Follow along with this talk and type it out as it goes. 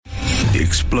the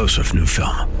explosive new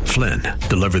film, Flynn,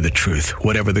 deliver the truth,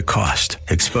 whatever the cost,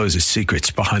 exposes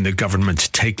secrets behind the government's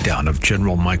takedown of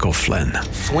General Michael Flynn.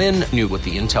 Flynn knew what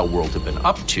the intel world had been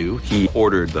up to. He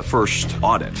ordered the first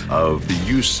audit of the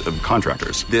use of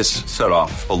contractors. This set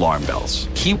off alarm bells.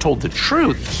 He told the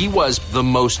truth. He was the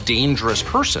most dangerous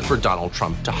person for Donald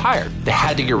Trump to hire. They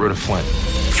had to get rid of Flynn.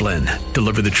 Flynn,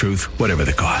 deliver the truth, whatever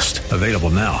the cost. Available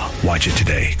now. Watch it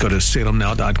today. Go to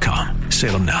salemnow.com.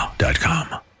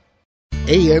 salemnow.com.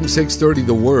 AM 630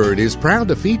 The Word is proud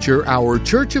to feature our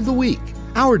Church of the Week.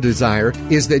 Our desire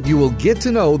is that you will get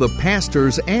to know the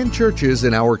pastors and churches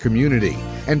in our community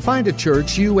and find a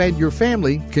church you and your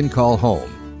family can call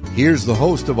home. Here's the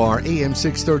host of our AM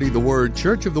 630 The Word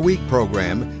Church of the Week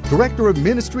program, Director of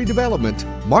Ministry Development,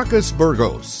 Marcus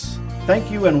Burgos. Thank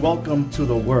you and welcome to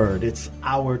The Word. It's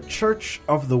our Church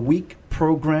of the Week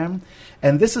program,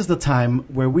 and this is the time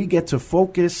where we get to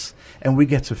focus and we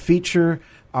get to feature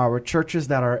our churches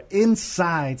that are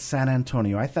inside San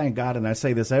Antonio. I thank God, and I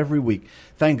say this every week,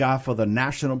 thank God for the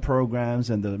national programs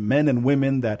and the men and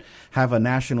women that have a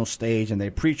national stage and they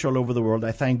preach all over the world.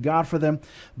 I thank God for them.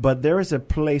 But there is a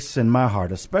place in my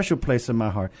heart, a special place in my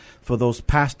heart for those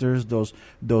pastors,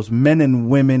 those men and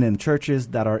women in churches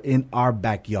that are in our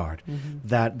backyard,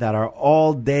 that are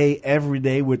all day, every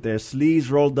day with their sleeves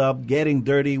rolled up, getting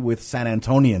dirty with San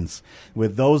Antonians,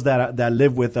 with those that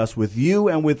live with us, with you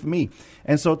and with me.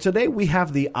 And so today we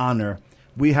have the honor,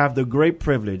 we have the great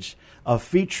privilege of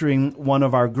featuring one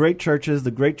of our great churches,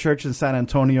 the great church in San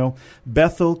Antonio,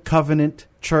 Bethel Covenant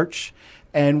Church.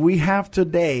 And we have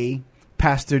today,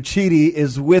 Pastor Chidi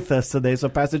is with us today. So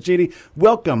Pastor Chidi,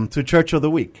 welcome to Church of the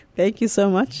Week. Thank you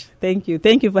so much. Thank you.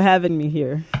 Thank you for having me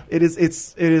here. It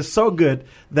is so good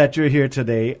that you're here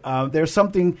today. There's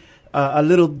something a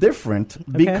little different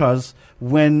because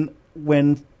when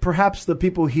perhaps the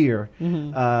people here,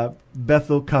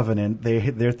 Bethel Covenant,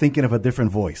 they're thinking of a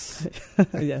different voice.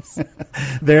 Yes.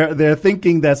 They're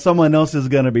thinking that someone else is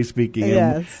going to be speaking.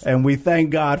 Yes. And we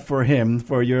thank God for him,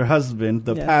 for your husband,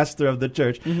 the pastor of the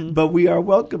church. But we are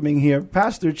welcoming here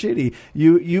Pastor Chidi.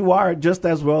 You are just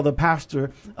as well the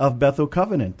pastor of Bethel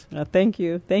Covenant. Thank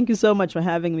you. Thank you so much for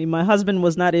having me. My husband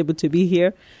was not able to be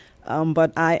here,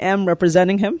 but I am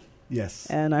representing him. Yes.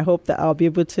 And I hope that I'll be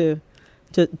able to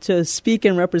speak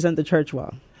and represent the church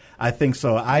well. I think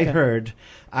so. I heard,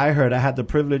 I had the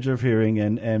privilege of hearing,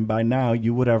 and by now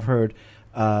you would have heard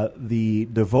the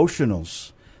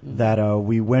devotionals that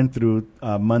we went through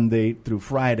Monday through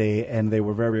Friday, and they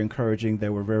were very encouraging. They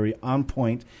were very on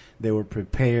point. They were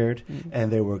prepared,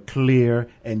 and they were clear,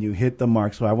 and you hit the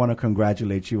mark. So I want to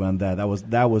congratulate you on that.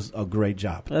 That was a great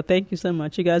job. Well, thank you so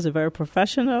much. You guys are very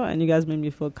professional, and you guys made me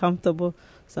feel comfortable.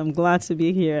 So I'm glad to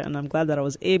be here, and I'm glad that I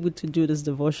was able to do this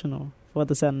devotional for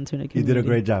the San Antonio community. You did a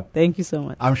great job. Thank you so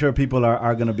much. I'm sure people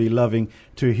are going to be loving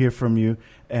to hear from you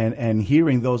and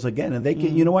hearing those again. And they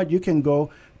can, you know what? You can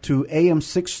go to AM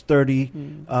 630,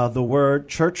 The Word,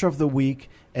 Church of the Week,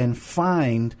 and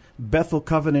find Bethel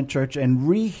Covenant Church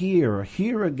and hear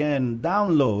again,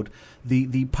 download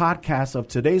the podcast of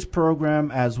today's program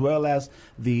as well as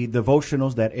the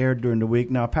devotionals that aired during the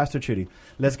week. Now, Pastor Chidi,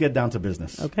 let's get down to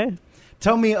business. Okay.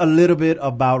 Tell me a little bit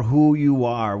about who you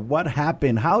are. What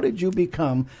happened? How did you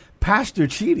become Pastor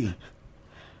Chidi?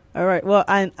 All right. Well,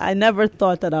 I never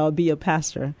thought that I would be a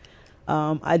pastor.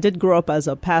 I did grow up as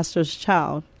a pastor's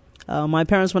child. My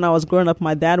parents, when I was growing up,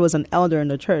 my dad was an elder in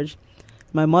the church.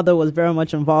 My mother was very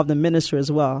much involved in ministry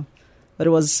as well. But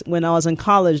it was when I was in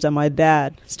college that my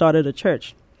dad started a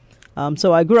church.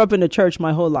 So I grew up in the church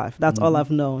my whole life. That's all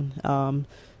I've known.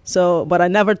 But I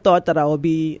never thought that I would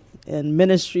be in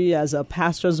ministry as a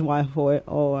pastor's wife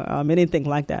or anything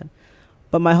like that.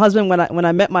 But my husband, when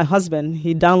I met my husband,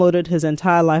 he downloaded his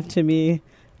entire life to me.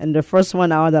 And the first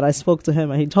 1 hour that I spoke to him,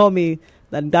 and he told me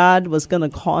that God was going to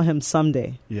call him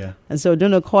someday. Yeah. And so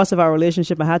during the course of our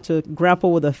relationship, I had to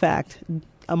grapple with the fact,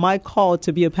 am I called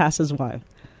to be a pastor's wife?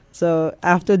 So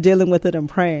after dealing with it and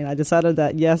praying, I decided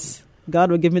that, yes,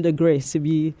 God will give me the grace to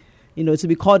be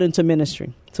called into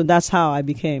ministry. So that's how I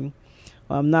became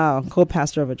now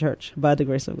co-pastor of a church by the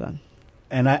grace of God.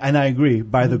 And I agree,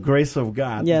 by the grace of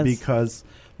God, because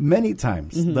many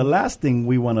times the last thing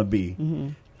we want to be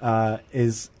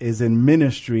is in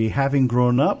ministry, having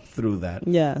grown up through that,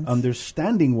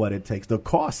 understanding what it takes, the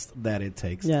cost that it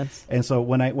takes. Yes. And so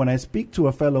when I speak to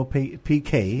a fellow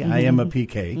PK, I am a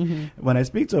PK. When I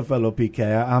speak to a fellow PK,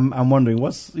 I'm wondering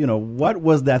what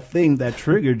was that thing that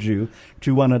triggered you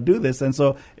to want to do this? And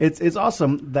so it's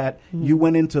awesome that you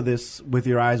went into this with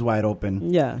your eyes wide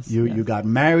open. Yes. You got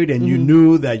married and you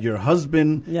knew that your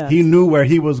husband, he knew where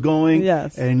he was going.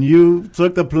 Yes. And you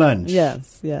took the plunge.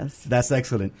 Yes. Yes. That's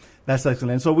excellent. excellent. That's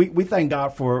excellent. So we thank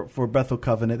God for Bethel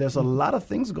Covenant. There's a lot of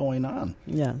things going on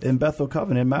in Bethel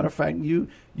Covenant. Matter of fact, you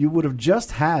would have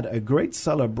just had a great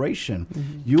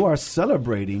celebration. You are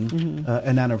celebrating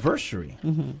an anniversary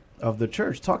of the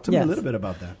church. Talk to me a little bit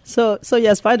about that. So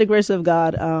yes, by the grace of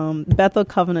God, Bethel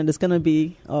Covenant is going to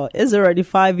be, is already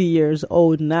 5 years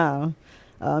old now.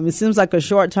 It seems like a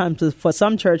short time for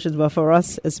some churches, but for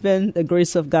us, it's been the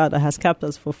grace of God that has kept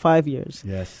us for 5 years.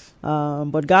 Yes.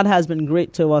 But God has been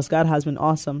great to us. God has been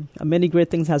awesome. Many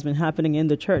great things has been happening in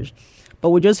the church.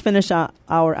 But we just finished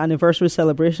our anniversary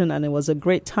celebration, and it was a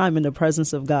great time in the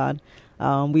presence of God.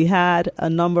 We had a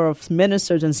number of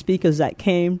ministers and speakers that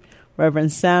came.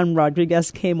 Reverend Sam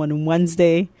Rodriguez came on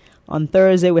Wednesday. On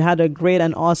Thursday, we had a great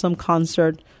and awesome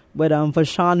concert with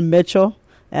Vashawn Mitchell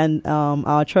and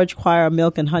our church choir,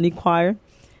 Milk and Honey Choir.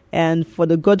 And for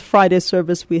the Good Friday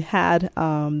service, we had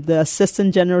the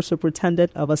Assistant General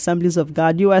Superintendent of Assemblies of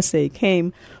God USA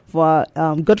came for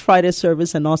Good Friday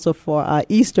service and also for our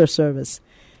Easter service.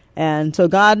 And so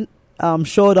God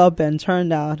showed up and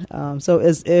turned out. So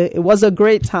it was a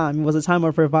great time. It was a time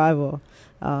of revival.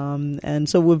 And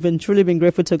so we've truly been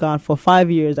grateful to God for 5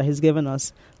 years that He's given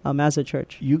us as a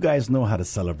church. You guys know how to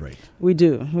celebrate. We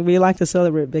do. We like to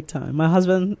celebrate big time. My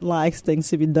husband likes things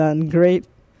to be done great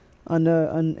in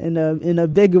a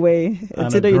big way.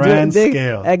 On a grand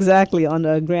scale. Exactly, on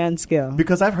a grand scale.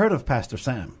 Because I've heard of Pastor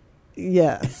Sam.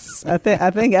 Yes, I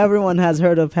think everyone has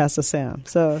heard of Pastor Sam.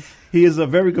 So he is a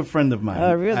very good friend of mine.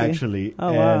 Oh, really? Actually,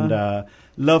 wow. And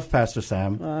love Pastor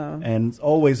Sam. Wow. And it's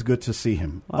always good to see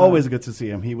him. Wow. Always good to see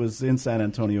him. He was in San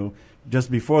Antonio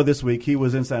just before this week. He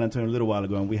was in San Antonio a little while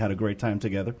ago, and we had a great time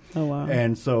together. Oh wow!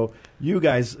 And so you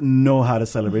guys know how to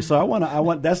celebrate. So I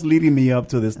want that's leading me up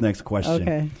to this next question.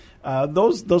 Okay.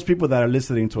 Those people that are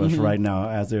listening to us right now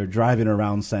as they're driving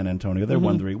around San Antonio, they're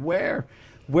wondering where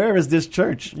is this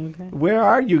church? Okay. Where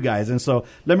are you guys? And so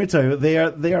let me tell you, they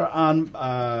are on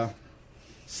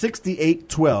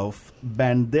 6812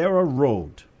 Bandera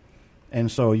Road. And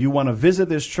so you want to visit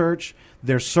this church.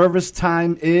 Their service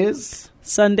time is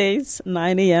Sundays,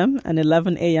 9 a.m. and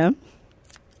 11 a.m.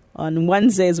 On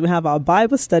Wednesdays, we have our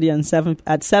Bible study at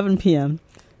 7 p.m.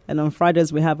 And on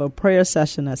Fridays, we have a prayer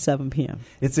session at 7 p.m.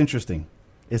 It's interesting.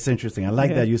 I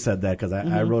like that you said that because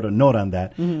I wrote a note on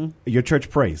that. Your church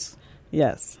prays.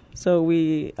 Yes. So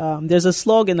we there's a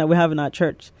slogan that we have in our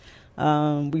church.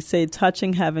 We say,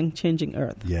 touching heaven, changing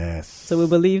earth. Yes. So we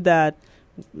believe that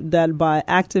by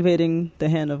activating the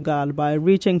hand of God, by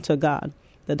reaching to God,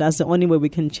 that's the only way we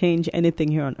can change anything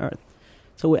here on earth.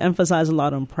 So we emphasize a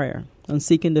lot on prayer, on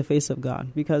seeking the face of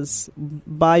God, because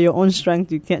by your own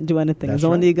strength, you can't do anything. That's It's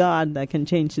only right. God that can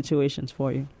change situations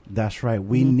for you. That's right.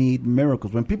 We need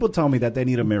miracles. When people tell me that they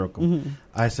need a miracle,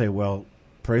 I say, well,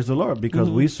 praise the Lord, because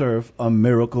we serve a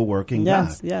miracle-working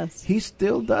God. Yes. He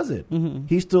still does it.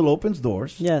 He still opens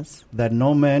doors Yes. that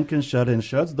no man can shut, and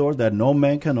shuts doors that no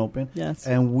man can open. Yes.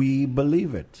 And we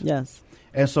believe it. Yes.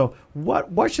 And so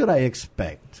what should I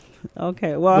expect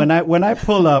Okay. Well, when I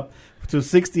pull up to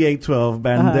 6812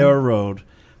 Bandera Road?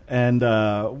 And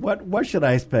what should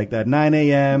I expect at 9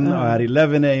 a.m. or at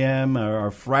 11 a.m. or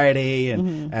Friday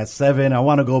and at 7? I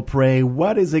want to go pray.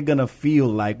 What is it going to feel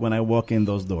like when I walk in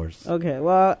those doors? Okay.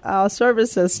 Well, our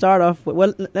services start off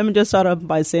with, let me just start off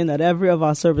by saying that every of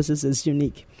our services is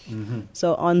unique.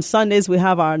 So on Sundays, we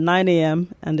have our 9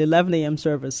 a.m. and 11 a.m.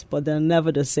 service, but they're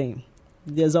never the same.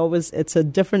 It's a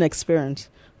different experience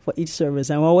for each service.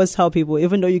 And I always tell people,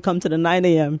 even though you come to the 9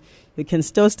 a.m., you can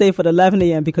still stay for the 11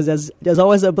 a.m. because there's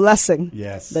always a blessing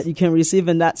that you can receive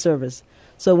in that service.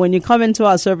 So when you come into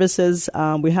our services,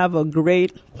 we have a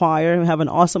great choir. We have an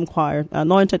awesome choir,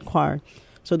 anointed choir.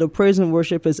 So the praise and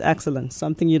worship is excellent,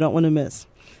 something you don't want to miss.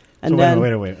 And so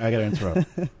wait. I got to interrupt.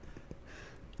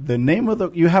 The name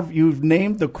of you've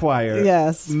named the choir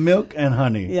Yes. Milk and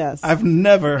Honey. Yes. I've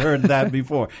never heard that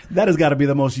before. That has got to be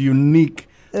the most unique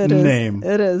name.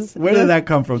 It is. Where did that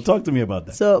come from? Talk to me about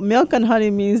that. So milk and honey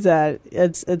means that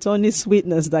it's only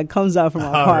sweetness that comes out from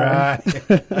our All choir.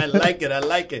 right. I like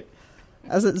it.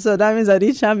 So that means that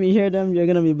each time you hear them, you're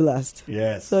going to be blessed.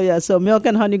 Yes. So Milk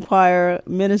and Honey Choir,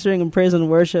 ministering and praise and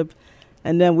worship.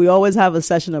 And then we always have a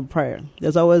session of prayer.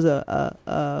 There's always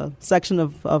a section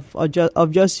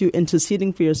of just you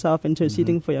interceding for yourself,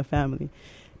 interceding for your family.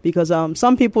 Because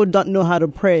some people don't know how to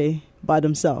pray by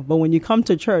themselves. But when you come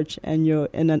to church and you're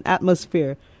in an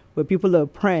atmosphere where people are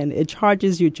praying, it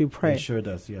charges you to pray. It sure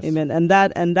does, yes. Amen. And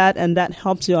that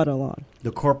helps you out a lot.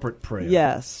 The corporate prayer.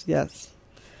 Yes.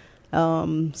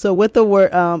 So with the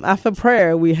word, after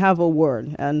prayer, we have a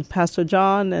word. And Pastor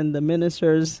John and the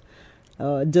ministers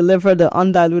deliver the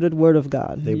undiluted word of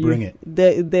God. They bring it.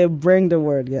 They bring the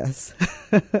word, yes.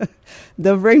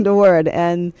 They bring the word,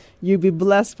 and you be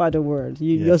blessed by the word.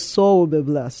 Your soul will be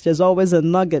blessed. There's always a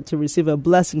nugget to receive, a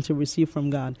blessing to receive from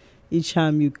God each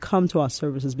time you come to our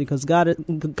services, because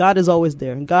God is always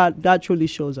there. God truly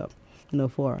shows up,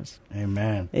 for us.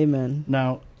 Amen. Amen.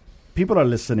 Now, people are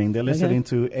listening. They're listening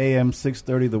to AM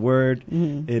 630, The Word.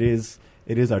 Mm-hmm.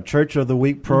 It is our Church of the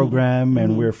Week program,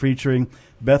 and we're featuring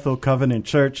Bethel Covenant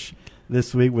Church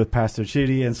this week with Pastor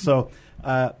Chidi. And so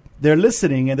they're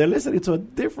listening, and they're listening to a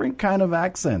different kind of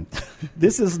accent.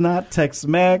 This is not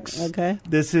Tex-Mex. Okay.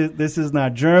 This is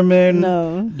not German.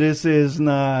 No. This is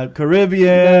not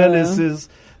Caribbean. No.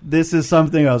 This is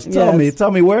something else.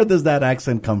 Tell me, where does that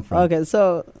accent come from? Okay,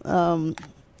 so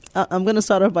I'm going to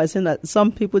start off by saying that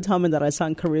some people tell me that I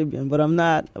sound Caribbean, but I'm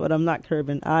not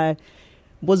Caribbean. I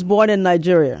was born in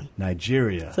Nigeria.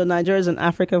 So Nigeria is in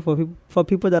Africa for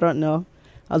people that don't know.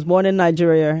 I was born in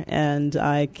Nigeria, and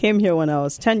I came here when I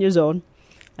was 10 years old,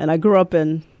 and I grew up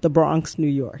in the Bronx, New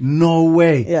York. No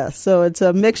way. Yeah, so it's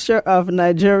a mixture of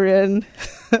Nigerian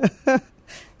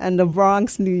and the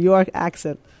Bronx, New York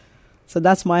accent. So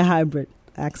that's my hybrid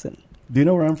accent. Do you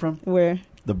know where I'm from? Where?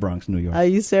 The Bronx, New York. Are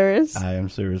you serious? I am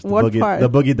serious. What part? The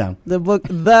boogie down. The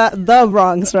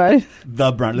Bronx, right?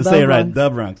 The Bronx. Let's say it right. The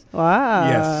Bronx. Wow.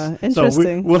 Yes.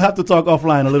 Interesting. So we'll have to talk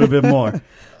offline a little bit more.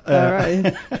 All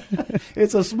right.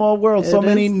 It's a small world. So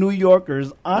many New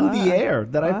Yorkers on Wow. the air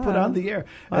that I put on the air,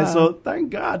 and so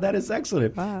thank God that is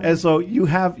excellent. Wow. And so you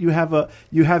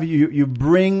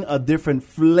bring a different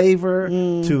flavor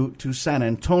to San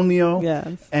Antonio.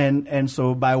 Yes. And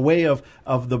so by way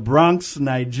of the Bronx,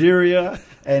 Nigeria,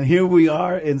 and here we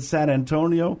are in San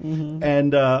Antonio,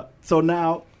 and so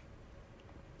now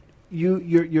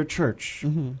your church,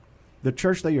 the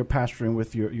church that you're pastoring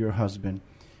with your husband.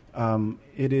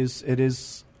 It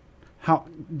is. How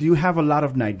do you have a lot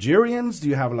of Nigerians? Do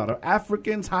you have a lot of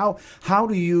Africans? How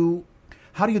do you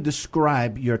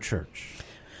describe your church?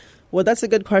 Well, that's a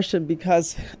good question,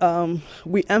 because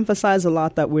we emphasize a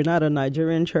lot that we're not a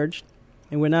Nigerian church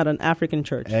and we're not an African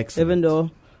church. Excellent. Even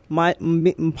though my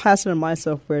pastor and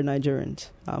myself, we're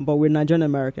Nigerians, but we're Nigerian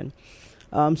American.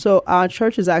 So our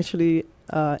church is actually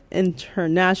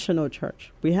international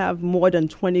church. We have more than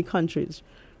 20 countries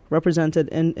represented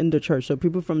in the church. So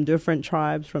people from different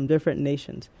tribes, from different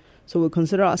nations. So we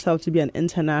consider ourselves to be an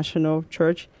international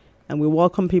church, and we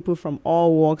welcome people from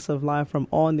all walks of life, from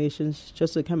all nations,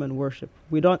 just to come and worship.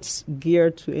 We don't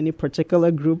gear to any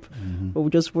particular group, but we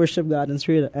just worship God in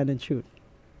spirit and in truth.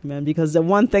 Amen. Because the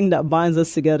one thing that binds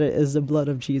us together is the blood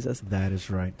of Jesus. That is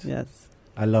right. Yes.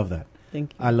 I love that.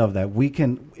 Thank you. I love that.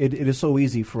 It is so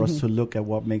easy for us to look at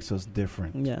what makes us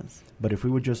different. Yes. But if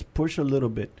we would just push a little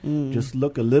bit, just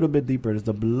look a little bit deeper, it's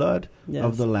the blood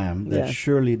of the Lamb that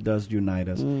surely does unite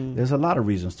us. There's a lot of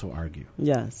reasons to argue.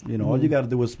 Yes. All you got to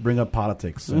do is bring up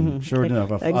politics. And sure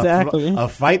enough, Exactly. a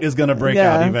fight is going to break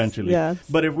out eventually. Yes.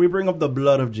 But if we bring up the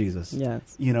blood of Jesus, yes.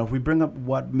 If we bring up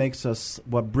what brings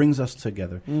us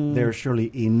together, there's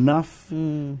surely enough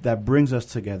that brings us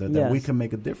together that we can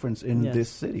make a difference in this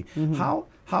city. How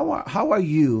are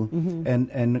you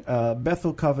and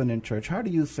Bethel Covenant Church? How do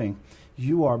you think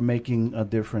you are making a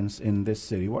difference in this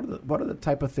city? What are the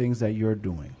type of things that you're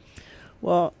doing?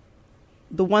 Well,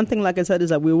 the one thing, like I said,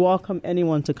 is that we welcome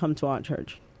anyone to come to our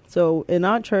church. So in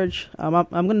our church, I'm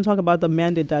going to talk about the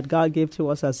mandate that God gave to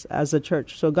us as a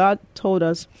church. So God told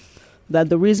us that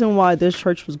the reason why this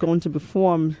church was going to be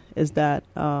formed is that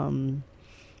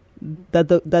that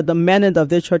the mandate of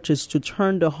this church is to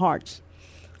turn the hearts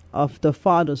of the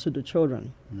fathers to the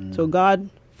children. So God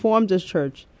formed this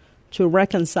church to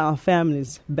reconcile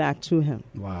families back to Him.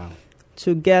 Wow.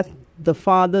 To get the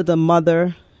father, the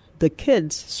mother, the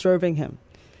kids serving Him.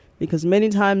 Because many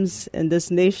times in this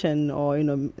nation, or,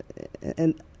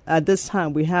 and at this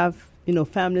time, we have,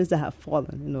 families that have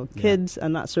fallen. Kids are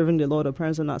not serving the Lord, or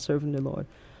parents are not serving the Lord.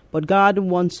 But God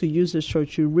wants to use this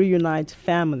church to reunite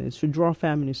families, to draw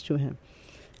families to Him.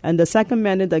 And the second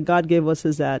mandate that God gave us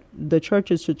is that the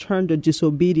church is to turn the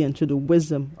disobedient to the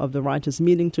wisdom of the righteous,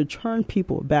 meaning to turn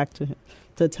people back to Him,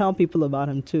 to tell people about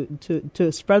Him,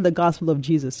 to spread the gospel of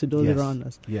Jesus to those around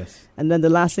us. Yes. And then the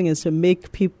last thing is to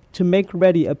make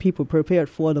ready a people prepared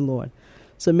for the Lord.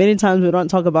 So many times we don't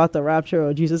talk about the rapture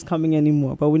or Jesus coming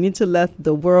anymore, but we need to let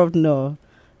the world know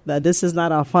that this is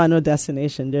not our final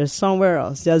destination. There's somewhere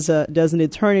else. There's an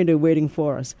eternity waiting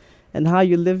for us. And how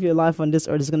you live your life on this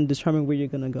earth is going to determine where you're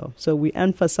going to go. So we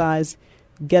emphasize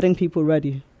getting people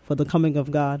ready for the coming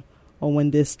of God, or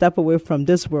when they step away from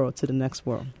this world to the next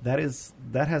world. That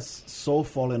has so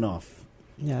fallen off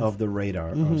of the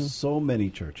radar of so many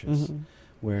churches.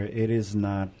 where it is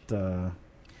not.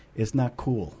 It's not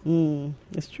cool.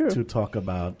 It's true to talk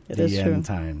about it the end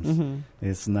true. times. Mm-hmm.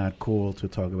 It's not cool to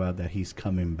talk about that he's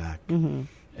coming back, Mm-hmm.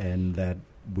 and that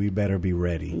we better be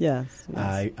ready. Yes.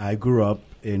 I grew up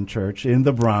in church in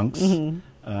the Bronx,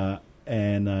 Mm-hmm.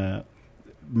 and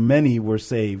many were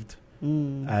saved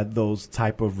at those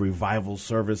type of revival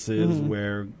services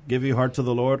where give your heart to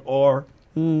the Lord, or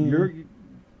you're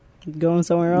going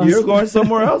somewhere else. You're going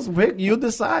somewhere else. You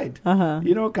decide. Uh-huh.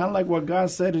 You know, kind of like what God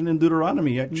said in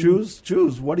Deuteronomy.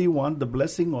 Choose. What do you want, the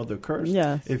blessing or the curse?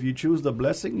 Yes. If you choose the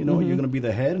blessing, you're going to be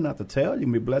the head and not the tail. You're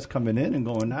going to be blessed coming in and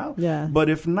going out. Yeah. But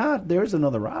if not, there's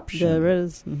another option. There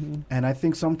is. Mm-hmm. And I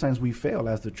think sometimes we fail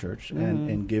as the church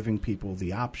and giving people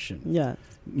the option. Yeah.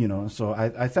 You know, so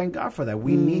I thank God for that.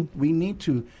 We need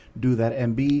to do that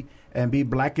and be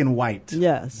black and white.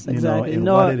 Yes, exactly. You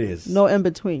know, in what it is. No in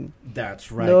between.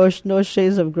 That's right. No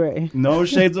shades of gray. No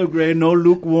shades of gray. No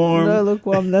lukewarm. No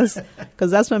lukewarmness,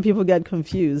 because that's when people get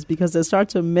confused, because they start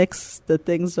to mix the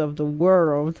things of the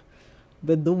world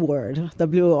with the word,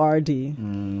 W-O-R-D,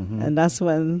 and that's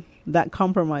when that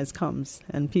compromise comes,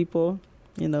 and people,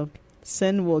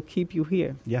 sin will keep you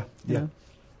here. Yeah. Yeah.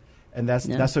 And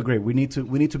that's a great. We need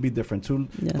to be different.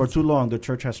 Yes. For too long, the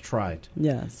church has tried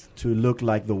to look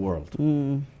like the world.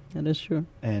 That is true.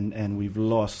 And we've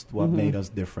lost what made us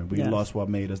different. We've lost what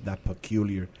made us that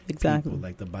peculiar people,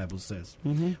 like the Bible says.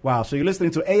 Wow. So you're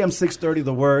listening to AM 630,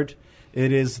 The Word.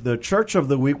 It is the Church of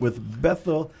the Week with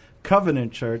Bethel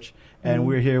Covenant Church, and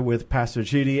we're here with Pastor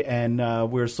Chidi,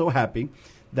 and we're so happy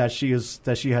that she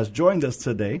has joined us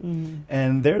today.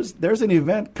 And there's an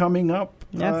event coming up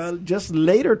just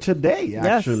later today,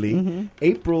 actually,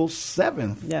 April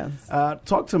 7th. Yes.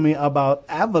 Talk to me about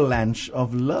Avalanche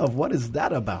of Love. What is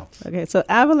that about? Okay, so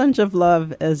Avalanche of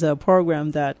Love is a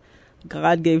program that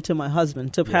God gave to my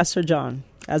husband, to Pastor John,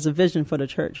 as a vision for the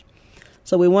church.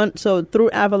 So through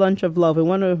Avalanche of Love, we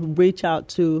want to reach out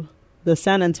to the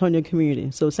San Antonio community.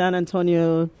 So San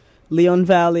Antonio, Leon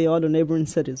Valley, all the neighboring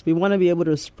cities. We want to be able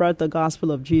to spread the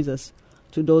gospel of Jesus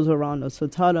to those around us. So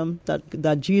tell them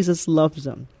that Jesus loves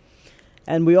them.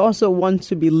 And we also want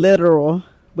to be literal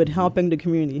with helping the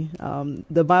community.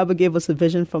 The Bible gave us a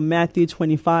vision from Matthew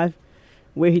 25,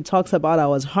 where he talks about, I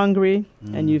was hungry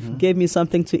and you gave me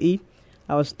something to eat.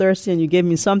 I was thirsty and you gave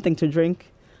me something to drink.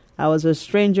 I was a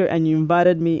stranger and you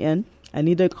invited me in. I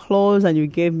needed clothes and you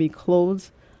gave me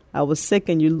clothes. I was sick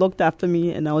and you looked after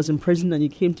me, and I was in prison and you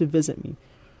came to visit me.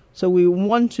 So we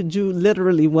want to do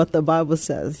literally what the Bible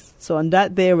says. So on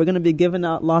that day, we're going to be giving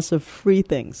out lots of free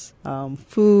things,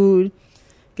 food,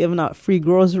 giving out free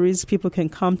groceries. People can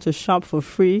come to shop for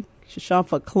free, shop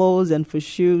for clothes and for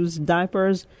shoes,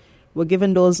 diapers. We're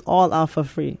giving those all out for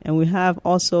free. And we have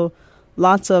also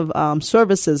lots of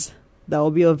services that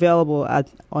will be available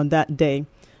on that day.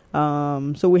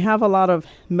 So we have a lot of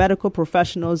medical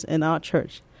professionals in our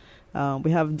church.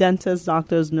 We have dentists,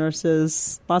 doctors,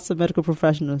 nurses, lots of medical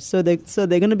professionals. So they're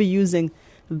going to be using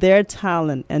their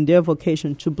talent and their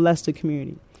vocation to bless the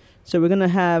community. So we're going to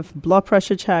have blood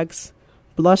pressure checks,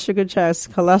 blood sugar checks,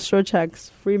 cholesterol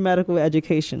checks, free medical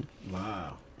education.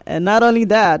 Wow. And not only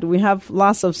that, we have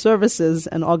lots of services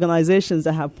and organizations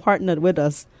that have partnered with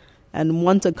us and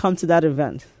want to come to that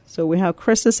event. So we have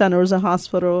Christus Santa Rosa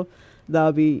Hospital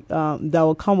that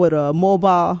will come with a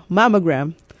mobile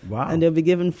mammogram. Wow. And they'll be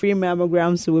giving free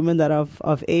mammograms to women that are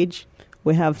of age.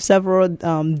 We have several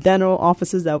dental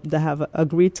offices that have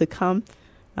agreed to come.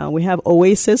 We have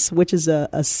Oasis, which is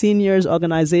a seniors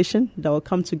organization that will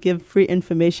come to give free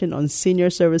information on senior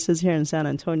services here in San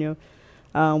Antonio.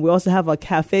 We also have a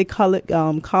cafe college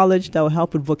that will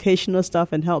help with vocational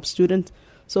stuff and help students.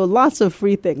 So lots of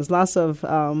free things, lots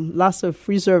of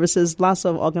free services, lots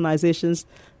of organizations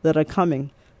that are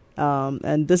coming.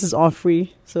 And this is all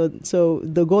free. So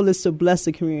the goal is to bless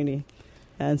the community.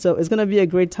 And so it's going to be a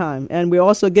great time. And we're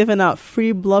also giving out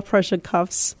free blood pressure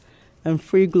cuffs and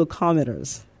free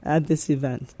glucometers at this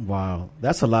event. Wow.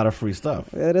 That's a lot of free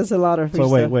stuff. It is a lot of free stuff.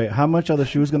 So wait. How much are the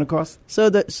shoes going to cost?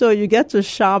 So you get to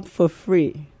shop for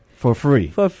free. For free?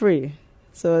 For free.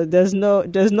 So there's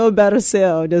no better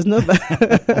sale. There's no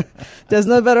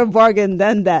better bargain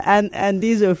than that. And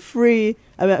these are free.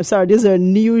 These are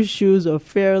new shoes or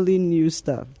fairly new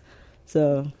stuff.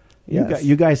 So yes.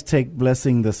 You guys take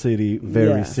blessing the city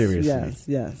very seriously.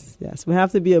 Yes. We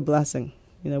have to be a blessing.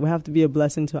 We have to be a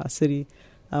blessing to our city.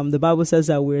 The Bible says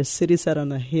that we're a city set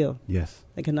on a hill. Yes.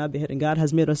 That cannot be hidden. God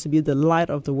has made us to be the light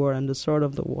of the world and the sword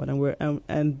of the world.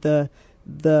 And the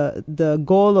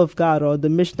goal of God, or the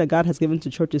mission that God has given to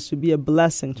church, is to be a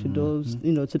blessing to those,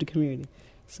 to the community.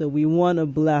 So we want to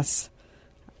bless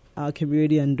our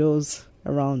community and those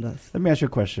around us. Let me ask you a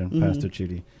question, Pastor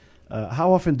Chidi.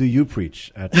 How often do you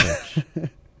preach at church?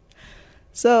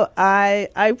 So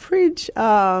I preach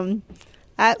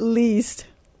at least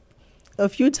a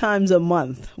few times a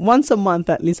month. Once a month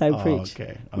at least I preach.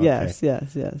 Okay. Yes.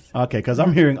 Okay, because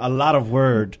I'm hearing a lot of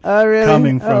word Really?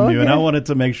 coming from Okay. you, and I wanted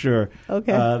to make sure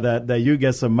Okay. that you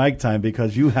get some mic time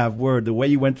because you have word. The way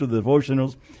you went through the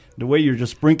devotionals, the way you're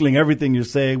just sprinkling everything you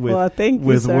say with Well, thank you,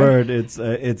 with sir. word, it's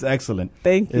excellent.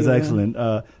 Thank you. It's excellent.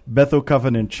 Bethel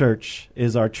Covenant Church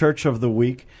is our church of the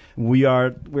week. We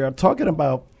are talking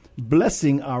about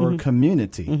blessing our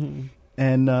community,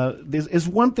 and it's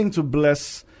one thing to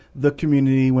bless the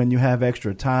community when you have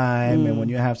extra time and when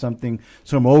you have some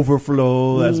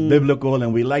overflow that's biblical,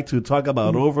 and we like to talk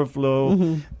about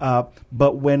overflow.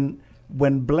 But when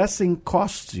blessing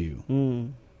costs you,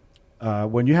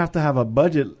 when you have to have a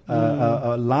budget,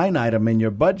 a line item in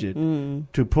your budget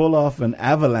to pull off an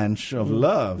avalanche of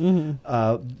love,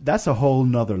 that's a whole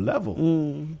nother level.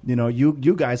 You know,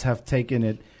 you guys have taken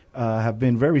it, have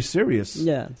been very serious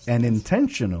and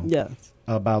intentional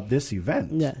about this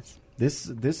event. Yes.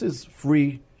 This is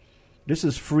free. This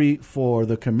is free for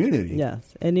the community.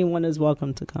 Yes. Anyone is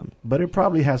welcome to come. But it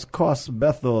probably has cost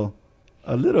Bethel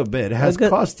a little bit. It has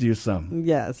cost you some.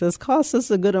 Yes, it's cost us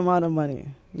a good amount of money.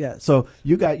 Yes. So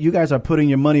you guys are putting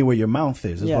your money where your mouth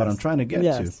is what I'm trying to get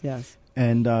to. Yes.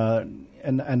 And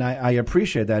I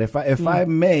appreciate that. If I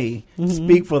may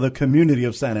speak for the community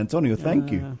of San Antonio,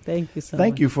 thank you. Thank you so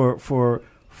Thank much. you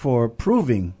for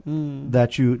proving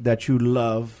that you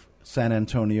love San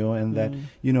Antonio, and that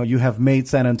you have made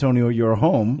San Antonio your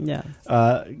home. Yes.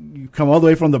 You come all the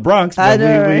way from the Bronx, I but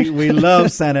know, right? we love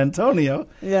San Antonio.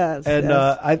 Yes. And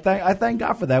yes. I thank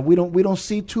God for that. We don't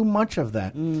see too much of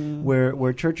that,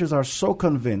 where churches are so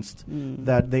convinced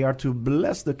that they are to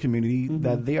bless the community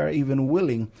that they are even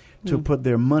willing to put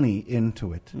their money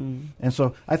into it. And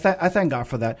so I thank God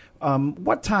for that.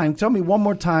 What time? Tell me one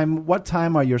more time. What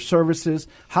time are your services?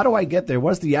 How do I get there?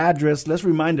 What's the address? Let's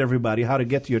remind everybody how to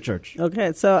get to your church.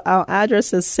 Okay, so our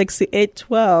address is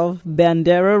 6812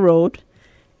 Bandera Road,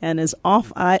 and it's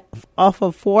off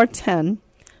of 410.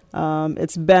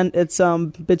 It's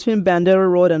between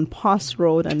Bandera Road and Post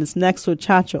Road, and it's next to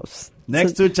Chachos.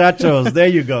 Next to Chachos. There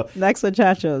you go. Next to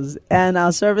Chachos. And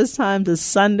our service times is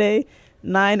Sunday,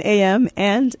 9 a.m.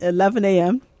 and 11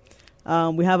 a.m.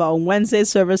 We have our Wednesday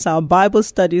service, our Bible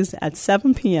studies at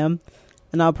 7 p.m.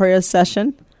 and our prayer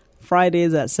session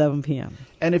Fridays at 7 p.m.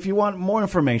 And if you want more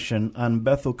information on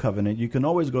Bethel Covenant, you can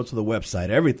always go to the website.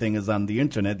 Everything is on the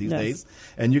internet these days.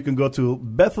 And you can go to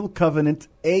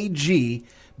BethelCovenantAG.org.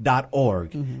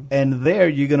 And there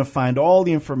you're going to find all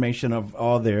the information of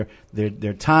all their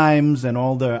times and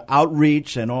all their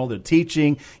outreach and all their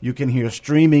teaching. You can hear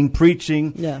streaming,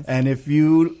 preaching. Yes. And if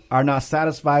you are not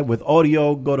satisfied with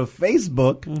audio, go to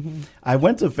Facebook. I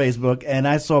went to Facebook and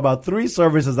I saw about 3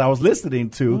 services I was listening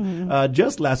to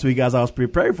just last week as I was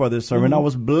preparing for this sermon. I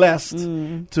was blessed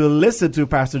to listen to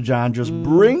Pastor John just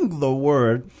bring the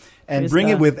word and Praise bring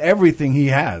God. it with everything he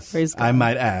has. Praise God. I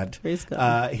might add. Praise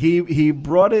God. He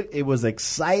brought it. It was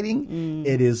exciting.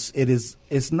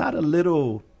 It's not a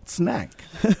little snack.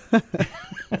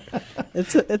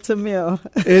 It's a meal.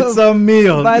 It's a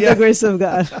meal. By Yeah. the grace of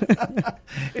God.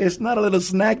 It's not a little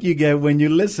snack you get when you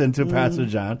listen to Pastor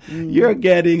John. You're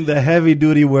getting the heavy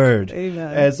duty word.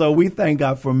 Amen. And so we thank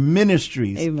God for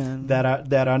ministries Amen. that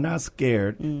are not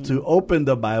scared to open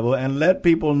the Bible and let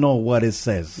people know what it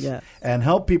says. Yes. And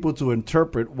help people to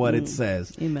interpret what it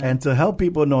says. Amen. And to help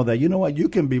people know that, you know what, you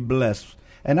can be blessed.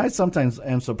 And I sometimes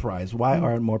am surprised. Why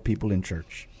aren't more people in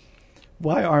church?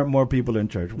 Why aren't more people in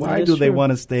church? Why That is do they true.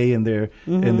 want to stay in their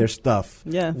stuff?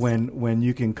 Yes. When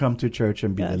you can come to church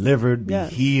and be Yes. delivered, be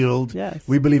Yes. healed. Yes.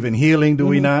 We believe in healing, do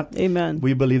we not? Amen.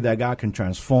 We believe that God can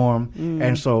transform.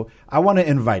 And so I want to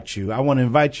invite you. I want to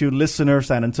invite you, listener,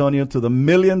 San Antonio, to the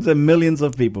millions and millions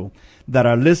of people that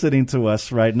are listening to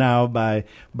us right now by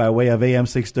way of AM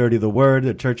 630, The Word,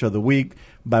 the Church of the Week,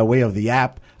 by way of the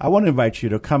app. I want to invite you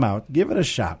to come out, give it a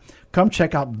shot. Come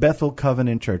check out Bethel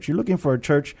Covenant Church. You're looking for a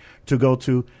church to go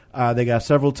to. They got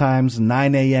several times,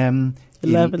 9 a.m.,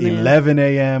 11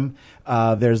 a.m.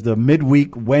 There's the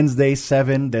midweek Wednesday,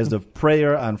 7. There's the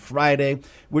prayer on Friday.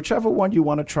 Whichever one you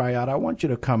want to try out, I want you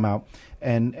to come out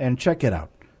and check it out.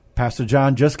 Pastor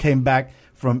John just came back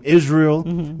from Israel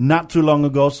not too long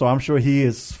ago, so I'm sure he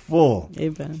is full.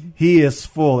 Amen. He is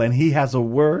full, and he has a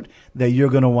word that you're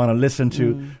going to want to listen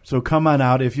to. So come on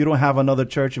out. If you don't have another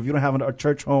church, if you don't have a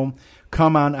church home,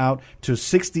 come on out to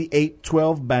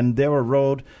 6812 Bandera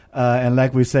Road. And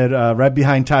like we said, right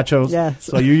behind Chachos. Yes.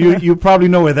 So you probably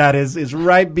know where that is. It's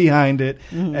right behind it.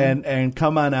 And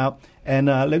come on out And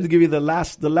let me give you the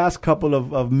last couple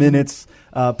of minutes,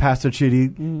 Pastor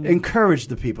Chidi. Encourage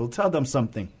the people. Tell them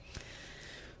something.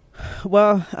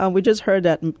 Well, we just heard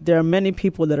that there are many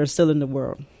people that are still in the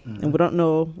world. And we don't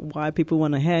know why people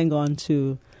want to hang on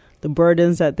to the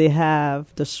burdens that they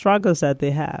have, the struggles that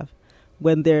they have,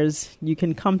 when you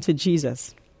can come to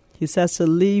Jesus. He says to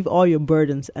leave all your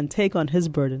burdens and take on his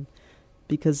burden,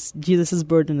 because Jesus'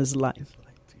 burden is life.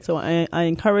 So I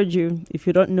encourage you, if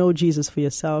you don't know Jesus for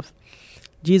yourself,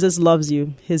 Jesus loves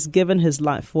you. He's given his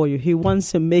life for you. He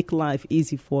wants to make life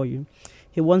easy for you.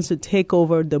 He wants to take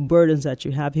over the burdens that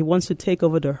you have. He wants to take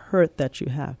over the hurt that you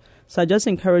have. So I just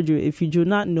encourage you, if you do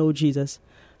not know Jesus,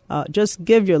 just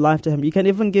give your life to him. You can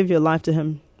even give your life to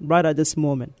him right at this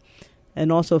moment.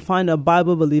 And also find a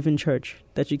Bible-believing church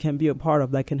that you can be a part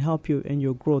of that can help you in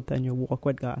your growth and your walk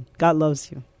with God. God loves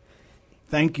you.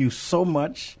 Thank you so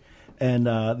much. And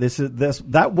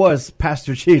that was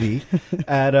Pastor Chidi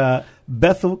at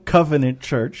Bethel Covenant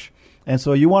Church. And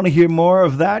so you want to hear more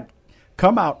of that?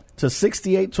 Come out to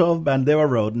 6812 Bandera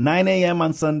Road, 9 a.m.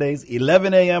 on Sundays,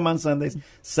 11 a.m. on Sundays,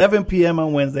 7 p.m.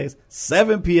 on Wednesdays,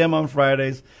 7 p.m. on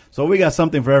Fridays. So we got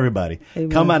something for everybody. Amen.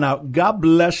 Come on out. God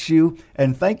bless you.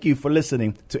 And thank you for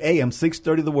listening to AM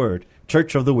 630 The Word,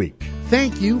 Church of the Week.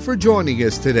 Thank you for joining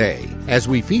us today as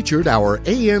we featured our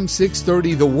AM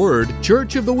 630 The Word,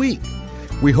 Church of the Week.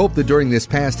 We hope that during this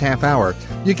past half hour,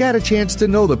 you got a chance to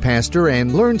know the pastor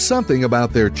and learn something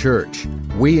about their church.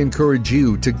 We encourage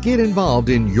you to get involved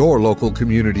in your local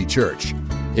community church.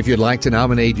 If you'd like to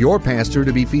nominate your pastor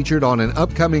to be featured on an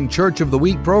upcoming Church of the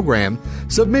Week program,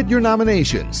 submit your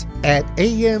nominations at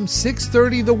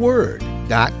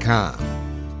am630theword.com.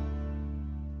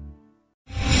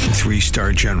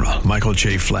 3-star General Michael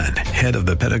J. Flynn, head of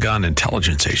the Pentagon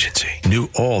Intelligence Agency, knew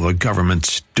all the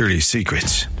government's dirty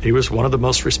secrets. He was one of the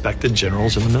most respected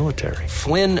generals in the military.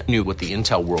 Flynn knew what the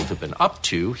intel world had been up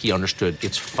to. He understood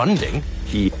its funding.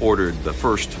 He ordered the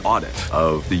first audit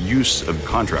of the use of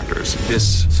contractors.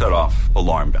 This set off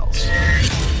alarm bells.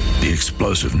 The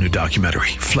explosive new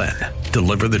documentary, Flynn,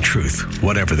 Deliver the Truth,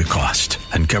 Whatever the Cost,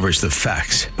 uncovers the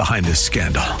facts behind this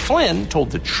scandal. Flynn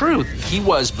told the truth. He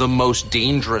was the most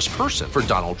dangerous person for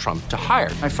Donald Trump to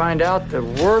hire. I find out the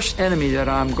worst enemy that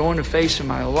I'm going to face in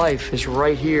my life is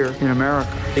right here in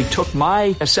America. They took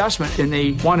my assessment and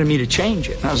they wanted me to change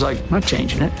it. And I was like, I'm not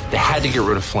changing it. They had to get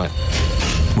rid of Flynn.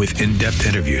 With in-depth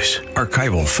interviews,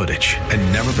 archival footage,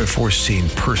 and never-before-seen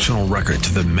personal records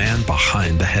of the man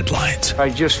behind the headlines. I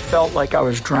just felt like I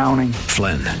was drowning.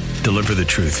 Flynn, Deliver the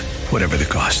Truth, Whatever the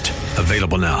Cost.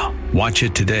 Available now. Watch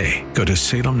it today. Go to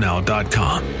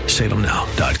salemnow.com.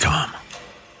 salemnow.com.